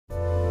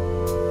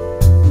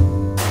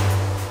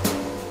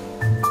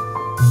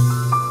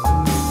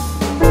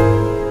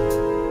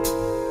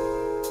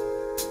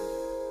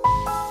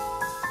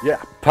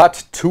Yeah,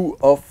 part 2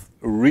 of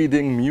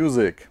reading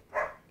music.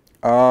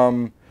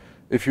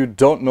 If you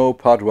don't know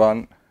part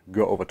 1,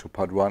 go over to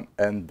part 1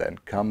 and then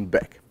come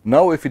back.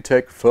 Now if you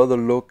take a further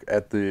look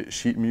at the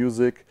sheet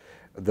music,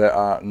 there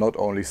are not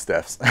only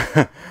staffs.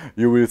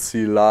 You will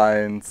see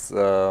lines,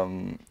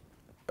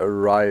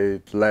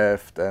 right,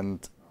 left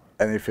and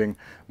anything.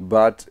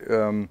 But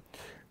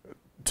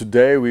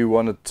today we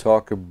want to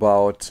talk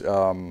about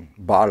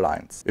bar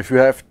lines. If you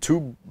have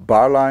two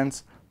bar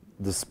lines,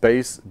 the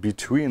space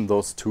between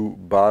those two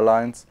bar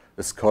lines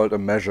is called a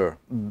measure.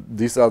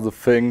 These are the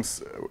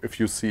things, if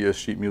you see a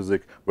sheet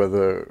music, where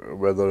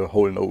the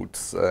whole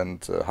notes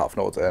and half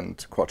notes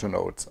and quarter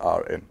notes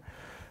are in.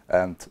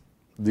 And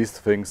these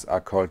things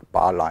are called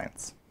bar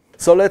lines.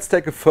 So let's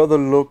take a further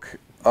look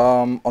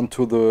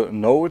onto the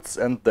notes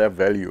and their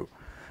value.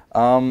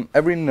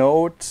 Every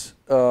note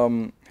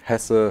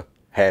has a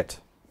head.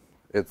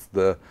 It's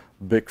the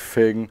big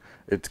thing.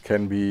 It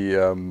can be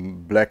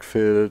black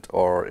filled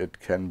or it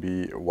can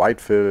be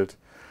white filled.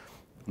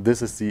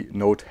 This is the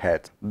note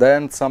head.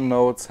 Then some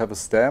notes have a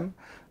stem.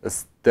 A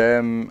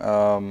stem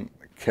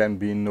can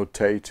be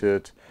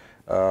notated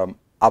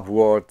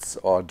upwards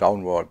or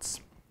downwards.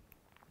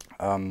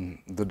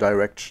 The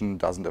direction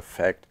doesn't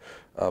affect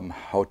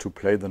how to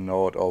play the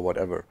note or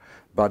whatever,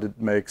 but it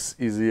makes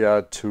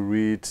easier to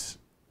read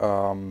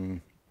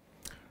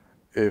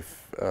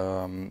if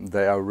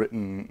they are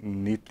written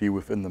neatly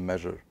within the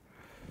measure,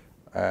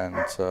 and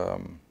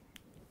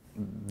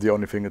the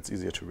only thing it's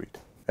easier to read.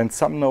 And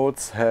some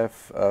notes have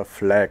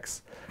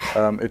flags.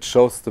 It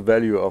shows the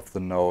value of the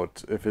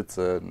note. If it's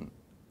an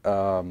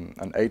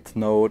 8th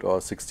note or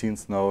a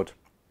 16th note,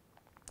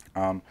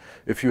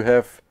 if you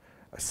have,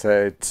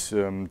 say,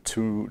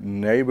 two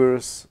neighbor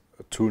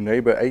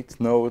 8th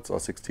notes or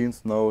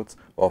 16th notes,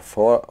 or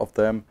 4 of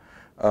them,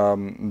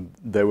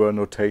 they were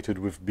notated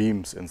with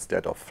beams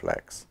instead of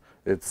flags.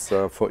 It's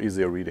for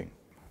easier reading.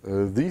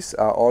 These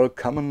are all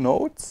common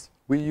notes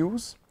we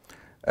use,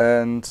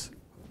 and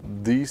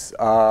these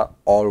are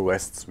all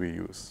rests we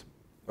use.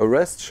 A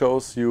rest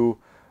shows you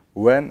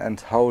when and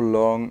how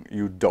long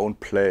you don't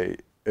play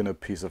in a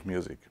piece of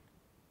music.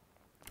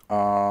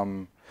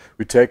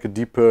 We take a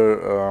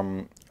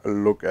deeper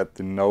look at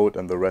the note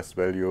and the rest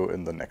value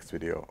in the next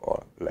video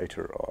or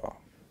later, or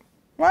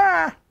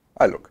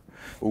I look.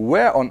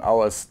 Where on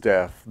our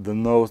staff the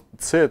note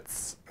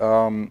sits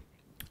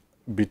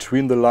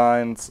between the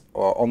lines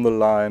or on the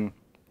line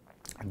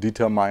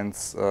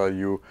determines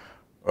you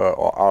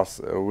or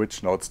us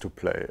which notes to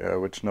play,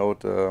 which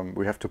note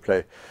we have to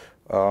play.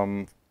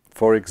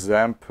 For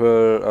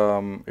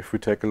example, if we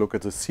take a look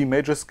at the C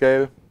major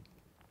scale,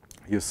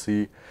 you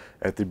see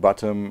at the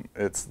bottom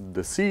it's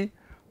the C,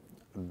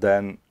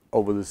 then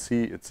over the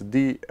C it's a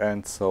D,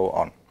 and so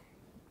on.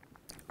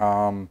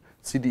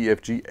 C, D, E,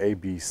 F, G, A,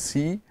 B,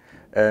 C,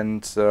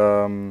 and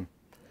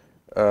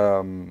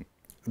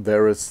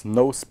there is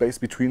no space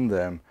between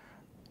them.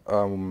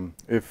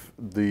 If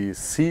the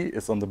C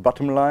is on the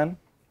bottom line,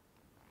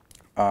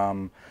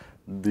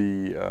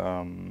 the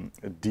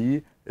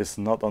D is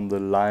not on the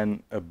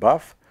line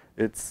above,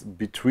 it's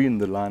between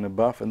the line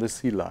above and the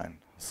C line,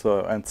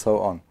 and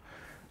so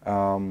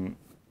on.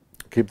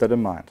 Keep that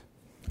in mind.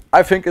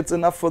 I think it's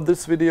enough for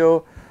this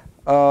video.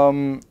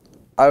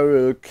 I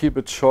will keep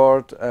it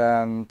short,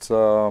 and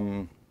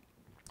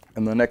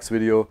in the next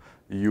video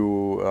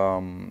you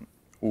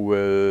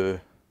will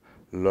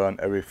learn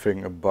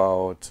everything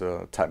about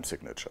time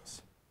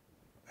signatures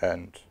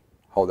and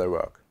how they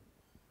work.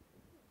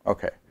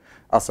 Okay,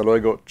 hasta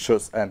luego,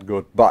 tschüss and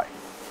goodbye.